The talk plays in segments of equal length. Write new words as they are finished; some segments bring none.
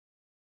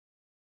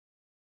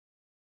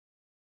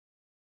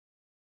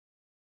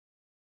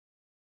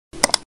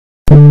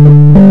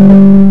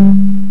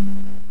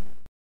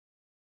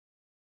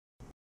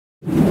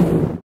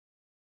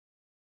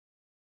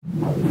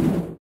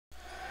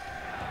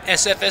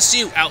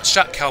SFSU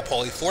outshot Cal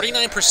Poly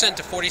 49%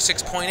 to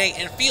 46.8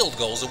 in field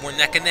goals and were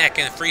neck and neck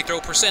in free throw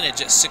percentage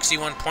at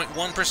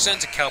 61.1%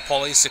 to Cal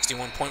Poly's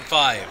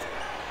 61.5.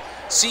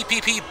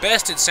 CPP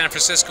bested San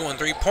Francisco in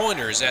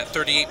three-pointers at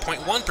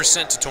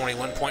 38.1% to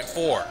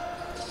 21.4.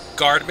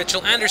 Guard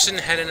Mitchell Anderson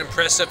had an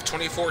impressive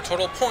 24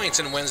 total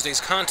points in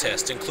Wednesday's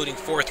contest, including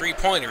 4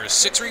 three-pointers,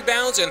 6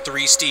 rebounds, and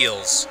 3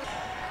 steals.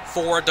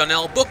 Forward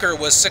Donnell Booker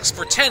was 6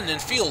 for 10 in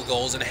field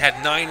goals and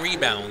had 9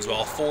 rebounds,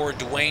 while forward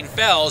Dwayne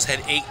Fells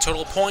had 8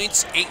 total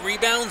points, 8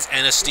 rebounds,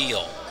 and a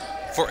steal.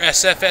 For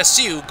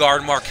SFSU,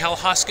 guard Markel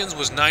Hoskins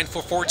was 9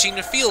 for 14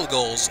 in field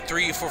goals,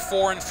 3 for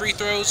 4 in free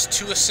throws,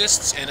 2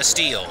 assists, and a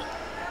steal.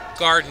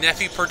 Guard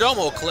Nefi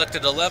Perdomo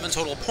collected 11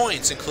 total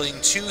points,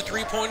 including 2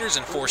 three-pointers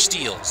and 4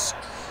 steals.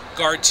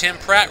 Guard Tim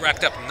Pratt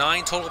racked up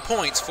 9 total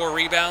points, 4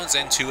 rebounds,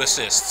 and 2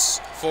 assists.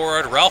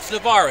 Forward Ralph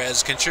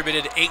Navarez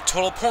contributed 8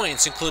 total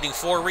points, including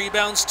 4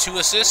 rebounds, 2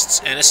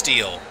 assists, and a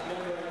steal.